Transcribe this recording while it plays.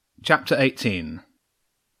Chapter 18.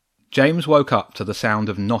 James woke up to the sound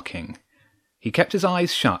of knocking. He kept his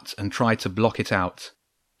eyes shut and tried to block it out.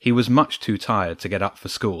 He was much too tired to get up for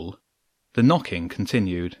school. The knocking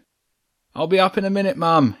continued. "I'll be up in a minute,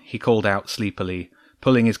 Mum," he called out sleepily,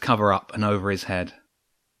 pulling his cover up and over his head.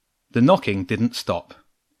 The knocking didn't stop.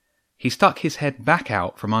 He stuck his head back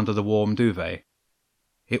out from under the warm duvet.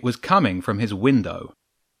 It was coming from his window.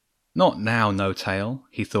 "Not now, No Tail,"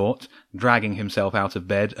 he thought, dragging himself out of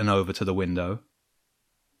bed and over to the window.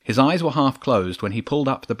 His eyes were half closed when he pulled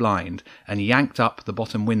up the blind and yanked up the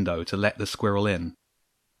bottom window to let the squirrel in.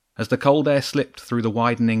 As the cold air slipped through the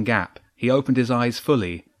widening gap, he opened his eyes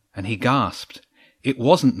fully, and he gasped. It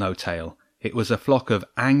wasn't No Tail. It was a flock of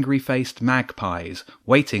angry-faced magpies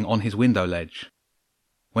waiting on his window ledge.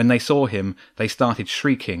 When they saw him, they started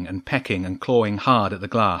shrieking and pecking and clawing hard at the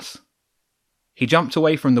glass. He jumped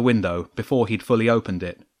away from the window before he'd fully opened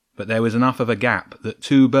it, but there was enough of a gap that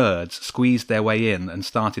 2 birds squeezed their way in and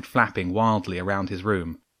started flapping wildly around his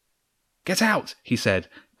room. "Get out!" he said,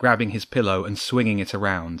 grabbing his pillow and swinging it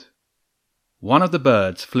around. One of the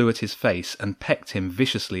birds flew at his face and pecked him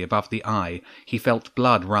viciously above the eye. He felt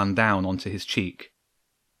blood run down onto his cheek.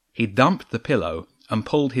 He dumped the pillow and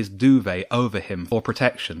pulled his duvet over him for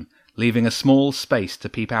protection, leaving a small space to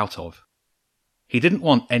peep out of. He didn't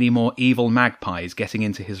want any more evil magpies getting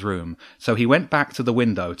into his room, so he went back to the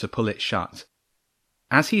window to pull it shut.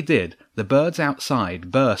 As he did, the birds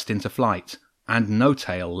outside burst into flight, and No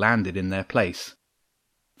Tail landed in their place.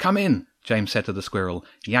 "Come in," James said to the squirrel,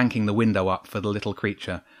 yanking the window up for the little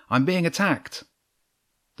creature. "I'm being attacked."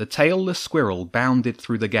 The tailless squirrel bounded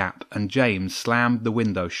through the gap, and James slammed the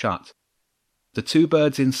window shut. The 2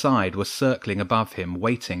 birds inside were circling above him,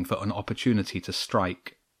 waiting for an opportunity to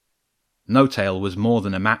strike. No Tail was more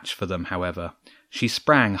than a match for them, however. She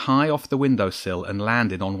sprang high off the windowsill and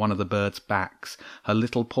landed on one of the birds' backs, her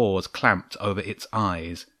little paws clamped over its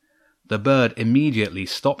eyes. The bird immediately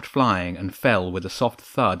stopped flying and fell with a soft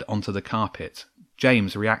thud onto the carpet.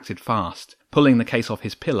 James reacted fast. Pulling the case off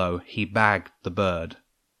his pillow, he bagged the bird.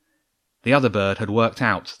 The other bird had worked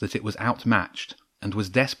out that it was outmatched and was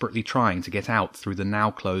desperately trying to get out through the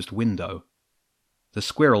now-closed window. The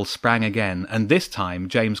squirrel sprang again, and this time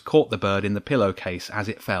James caught the bird in the pillowcase as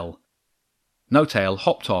it fell. No Tail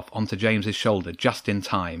hopped off onto James's shoulder just in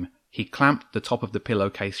time. He clamped the top of the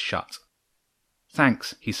pillowcase shut.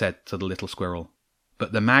 "Thanks," he said to the little squirrel.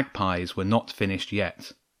 But the magpies were not finished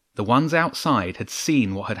yet. The ones outside had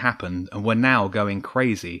seen what had happened and were now going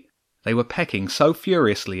crazy. They were pecking so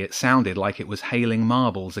furiously it sounded like it was hailing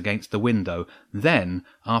marbles against the window. Then,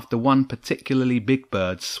 after one particularly big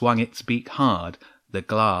bird swung its beak hard, the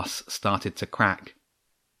glass started to crack.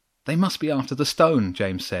 "They must be after the stone,"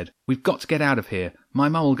 James said. "We've got to get out of here. My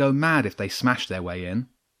mum will go mad if they smash their way in."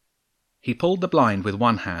 He pulled the blind with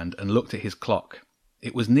one hand and looked at his clock.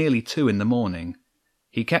 It was nearly 2 in the morning.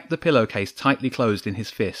 He kept the pillowcase tightly closed in his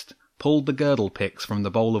fist, pulled the girdle picks from the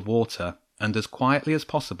bowl of water, and as quietly as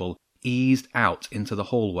possible eased out into the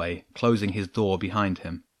hallway, closing his door behind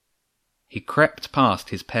him. He crept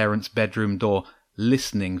past his parents' bedroom door,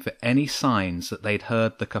 listening for any signs that they'd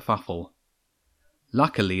heard the kerfuffle.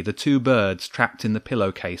 Luckily, the 2 birds trapped in the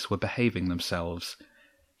pillowcase were behaving themselves.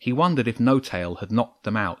 He wondered if No Tail had knocked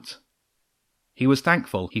them out. He was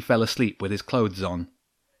thankful he fell asleep with his clothes on.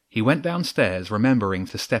 He went downstairs, remembering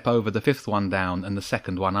to step over the 5th one down and the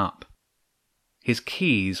 2nd one up. His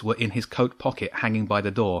keys were in his coat pocket hanging by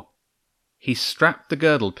the door. He strapped the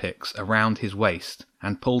girdle picks around his waist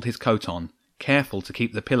and pulled his coat on, careful to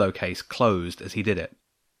keep the pillowcase closed as he did it.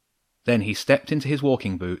 Then he stepped into his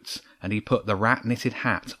walking boots and he put the rat-knitted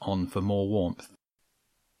hat on for more warmth.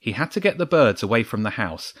 He had to get the birds away from the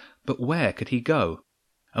house, but where could he go?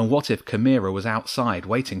 And what if Chimera was outside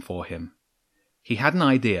waiting for him? He had an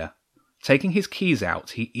idea. Taking his keys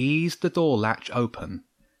out, he eased the door latch open.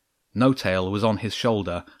 No Tail was on his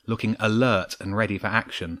shoulder, looking alert and ready for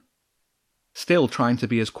action. Still trying to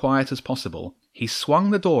be as quiet as possible, he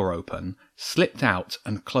swung the door open, slipped out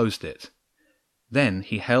and closed it. Then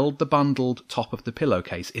he held the bundled top of the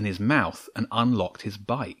pillowcase in his mouth and unlocked his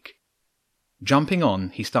bike. Jumping on,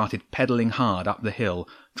 he started pedalling hard up the hill,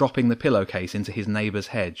 dropping the pillowcase into his neighbour's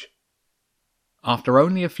hedge. After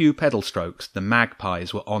only a few pedal strokes, the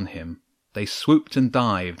magpies were on him. They swooped and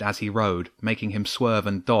dived as he rode, making him swerve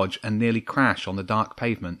and dodge and nearly crash on the dark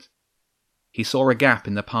pavement. He saw a gap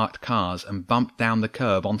in the parked cars and bumped down the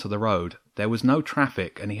curb onto the road. There was no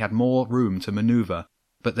traffic and he had more room to manoeuvre,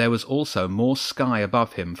 but there was also more sky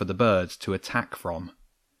above him for the birds to attack from.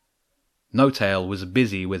 No Tail was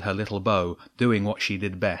busy with her little bow, doing what she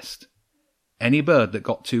did best. Any bird that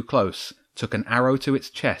got too close took an arrow to its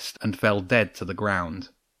chest and fell dead to the ground.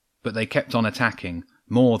 but they kept on attacking,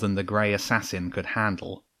 more than the grey assassin could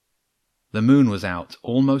handle. The moon was out,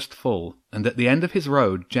 almost full, and at the end of his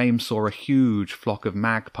road James saw a huge flock of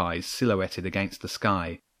magpies silhouetted against the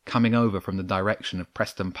sky, coming over from the direction of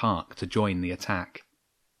Preston Park to join the attack.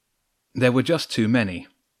 There were just too many.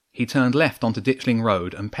 He turned left onto Ditchling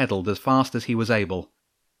Road and pedalled as fast as he was able.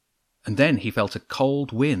 And then he felt a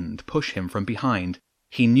cold wind push him from behind.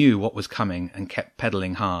 He knew what was coming and kept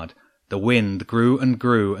pedalling hard. The wind grew,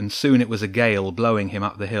 and soon it was a gale blowing him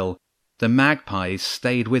up the hill. The magpies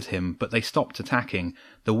stayed with him, but they stopped attacking.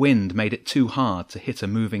 The wind made it too hard to hit a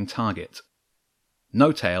moving target.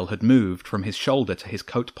 No Tail had moved from his shoulder to his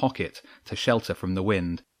coat pocket to shelter from the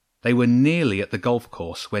wind. They were nearly at the golf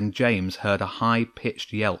course when James heard a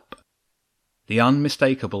high-pitched yelp, the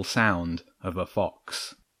unmistakable sound of a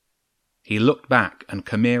fox. He looked back, and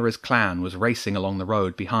Chimera's clan was racing along the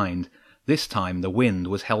road behind. This time the wind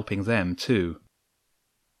was helping them too.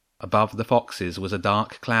 Above the foxes was a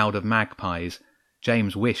dark cloud of magpies.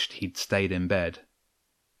 James wished he'd stayed in bed.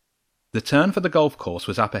 The turn for the golf course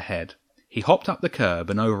was up ahead. He hopped up the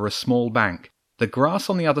curb and over a small bank. The grass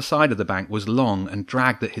on the other side of the bank was long and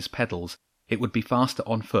dragged at his pedals. It would be faster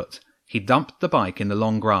on foot. He dumped the bike in the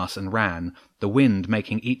long grass and ran, the wind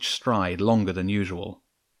making each stride longer than usual.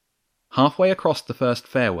 Halfway across the first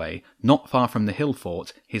fairway, not far from the hill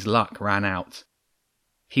fort, his luck ran out.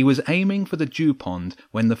 He was aiming for the dew pond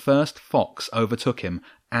when the first fox overtook him,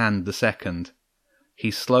 and the second. He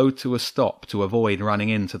slowed to a stop to avoid running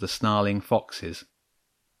into the snarling foxes.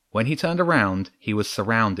 When he turned around, he was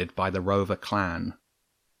surrounded by the Rover clan.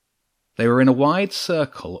 They were in a wide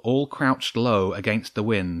circle, all crouched low against the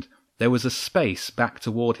wind. There was a space back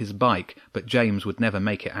toward his bike, but James would never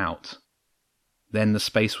make it out. Then the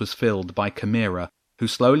space was filled by Chimera, who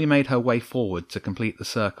slowly made her way forward to complete the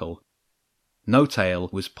circle. No Tail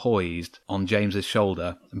was poised on James's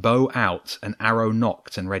shoulder, bow out, an arrow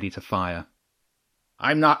nocked and ready to fire.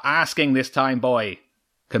 "I'm not asking this time, boy,"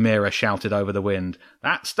 Chimera shouted over the wind.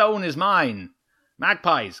 "That stone is mine.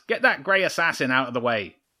 Magpies, get that grey assassin out of the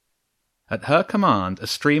way." At her command, a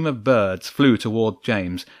stream of birds flew toward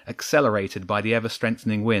James, accelerated by the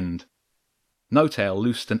ever-strengthening wind. No Tail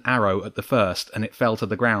loosed an arrow at the first, and it fell to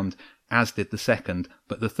the ground, as did the second,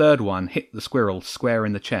 but the third one hit the squirrel square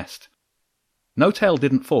in the chest. No Tail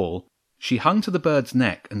didn't fall. She hung to the bird's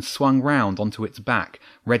neck and swung round onto its back,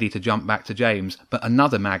 ready to jump back to James, but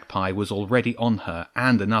another magpie was already on her,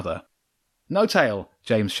 and another. "No Tail!"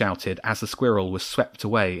 James shouted as the squirrel was swept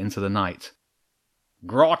away into the night.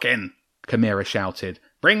 "Grorkin!" Chimera shouted.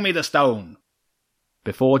 "Bring me the stone!"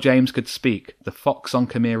 Before James could speak, the fox on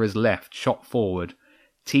Chimera's left shot forward.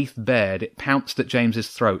 Teeth bared, it pounced at James's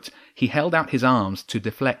throat. He held out his arms to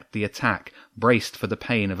deflect the attack, braced for the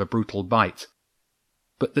pain of a brutal bite.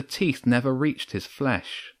 But the teeth never reached his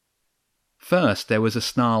flesh. First there was a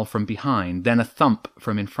snarl from behind, then a thump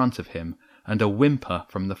from in front of him, and a whimper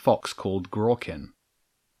from the fox called Grorkin.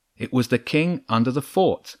 It was the king under the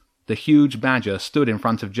fort. The huge badger stood in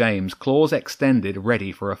front of James, claws extended,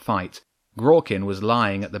 ready for a fight. Grorkin was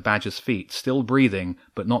lying at the badger's feet, still breathing,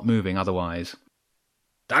 but not moving otherwise.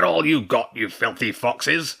 "That all you got, you filthy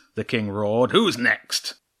foxes?" the king roared. "Who's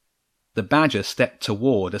next?" The badger stepped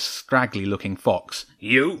toward a scraggly-looking fox.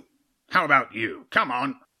 "You? How about you? Come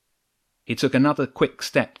on!" He took another quick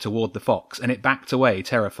step toward the fox, and it backed away,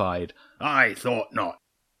 terrified. "I thought not.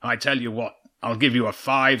 I tell you what, I'll give you a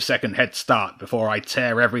 5-second head start before I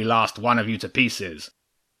tear every last one of you to pieces.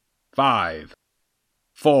 5,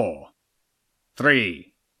 4,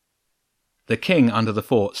 3... The king under the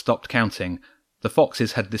fort stopped counting. The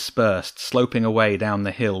foxes had dispersed, sloping away down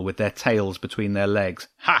the hill with their tails between their legs.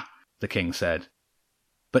 "Ha!" the king said.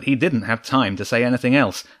 But he didn't have time to say anything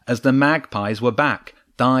else, as the magpies were back,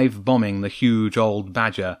 dive-bombing the huge old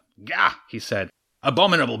badger. "Gah!" he said.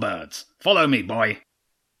 "Abominable birds! Follow me, boy!"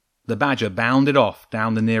 The badger bounded off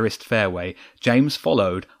down the nearest fairway. James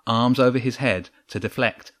followed, arms over his head, to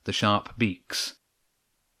deflect the sharp beaks.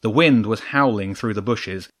 The wind was howling through the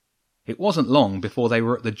bushes. It wasn't long before they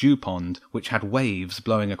were at the dew pond, which had waves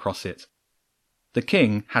blowing across it. The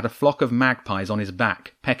king had a flock of magpies on his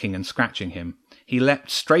back, pecking and scratching him. He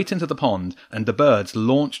leapt straight into the pond, and the birds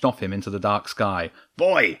launched off him into the dark sky.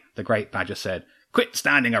 "Boy," the great badger said, "quit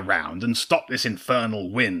standing around and stop this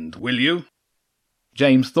infernal wind, will you?"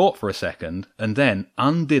 James thought for a second, and then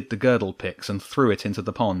undid the girdle picks and threw it into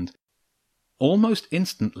the pond. Almost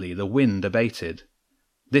instantly the wind abated.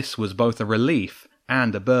 This was both a relief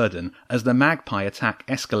and a burden, as the magpie attack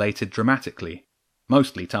escalated dramatically,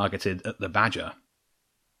 mostly targeted at the badger.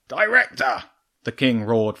 "Director!" the king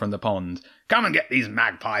roared from the pond. "Come and get these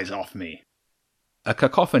magpies off me." A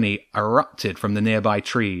cacophony erupted from the nearby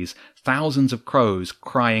trees, thousands of crows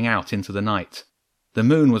crying out into the night. The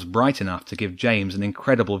moon was bright enough to give James an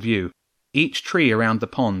incredible view. Each tree around the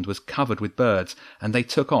pond was covered with birds, and they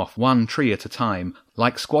took off one tree at a time,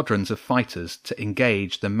 like squadrons of fighters, to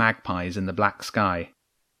engage the magpies in the black sky.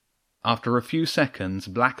 After a few seconds,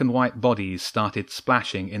 black and white bodies started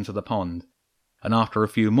splashing into the pond, and after a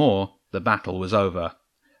few more, the battle was over.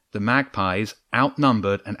 The magpies,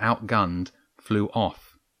 outnumbered and outgunned, flew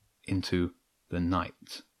off into the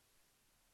night.